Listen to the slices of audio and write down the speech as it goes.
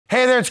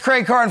Hey there, it's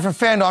Craig Carton for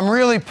FanDuel. I'm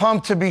really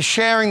pumped to be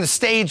sharing the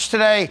stage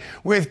today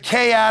with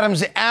Kay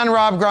Adams and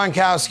Rob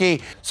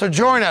Gronkowski. So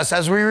join us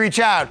as we reach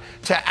out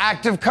to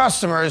active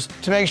customers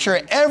to make sure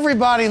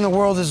everybody in the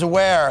world is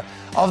aware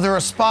of the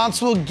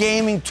responsible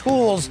gaming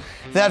tools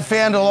that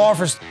FanDuel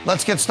offers.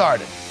 Let's get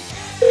started.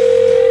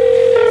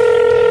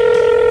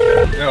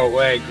 No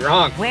way,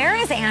 Gronk. Where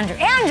is Andrew?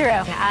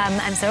 Andrew!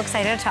 I'm so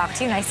excited to talk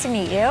to you. Nice to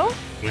meet you.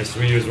 Nice to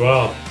meet you as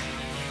well.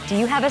 Do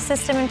you have a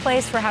system in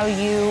place for how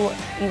you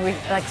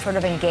sort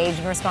of engage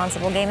in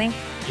responsible gaming?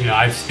 You know,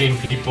 I've seen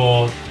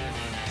people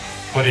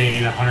putting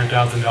in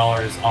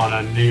 $100,000 on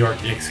a New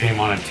York Knicks game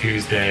on a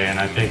Tuesday, and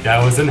I think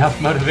that was enough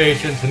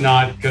motivation to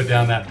not go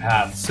down that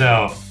path.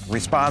 So,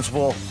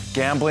 responsible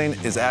gambling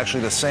is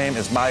actually the same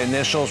as my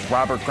initials,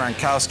 Robert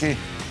Gronkowski,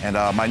 and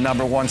my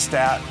number one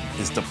stat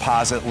is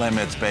deposit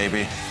limits,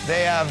 baby.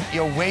 They have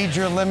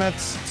wager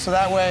limits, so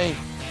that way,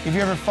 if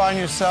you ever find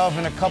yourself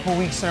in a couple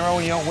weeks in a row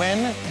and you don't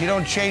win, you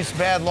don't chase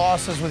bad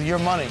losses with your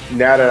money.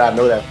 Now that I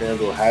know that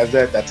FanDuel has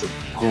that, that's a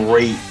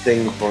great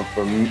thing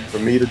for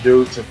me to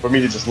do, for me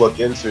to just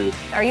look into.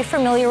 Are you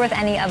familiar with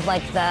any of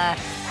the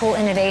cool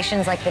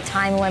innovations, like the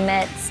time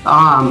limits?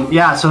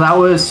 Yeah, so that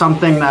was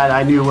something that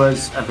I knew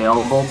was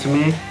available to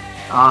me.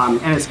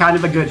 And it's kind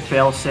of a good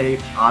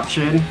fail-safe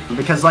option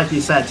because, like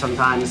you said,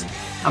 sometimes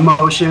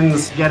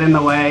emotions get in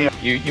the way.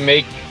 You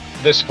make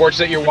the sports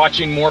that you're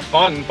watching more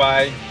fun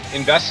by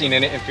investing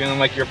in it and feeling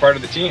like you're part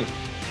of the team.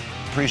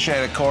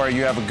 Appreciate it, Corey.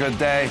 You have a good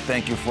day.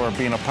 Thank you for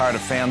being a part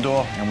of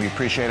FanDuel, and we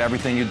appreciate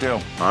everything you do. All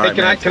Hey,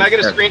 right, can I get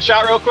a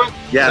screenshot real quick?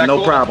 Yeah, no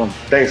cool? problem.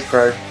 Thanks,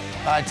 Craig.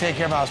 All right, take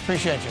care, Miles.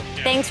 Appreciate you.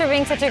 Thanks for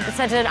being such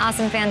an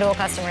awesome FanDuel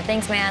customer.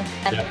 Thanks, man.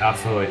 yeah,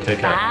 absolutely. Take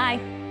care. Bye.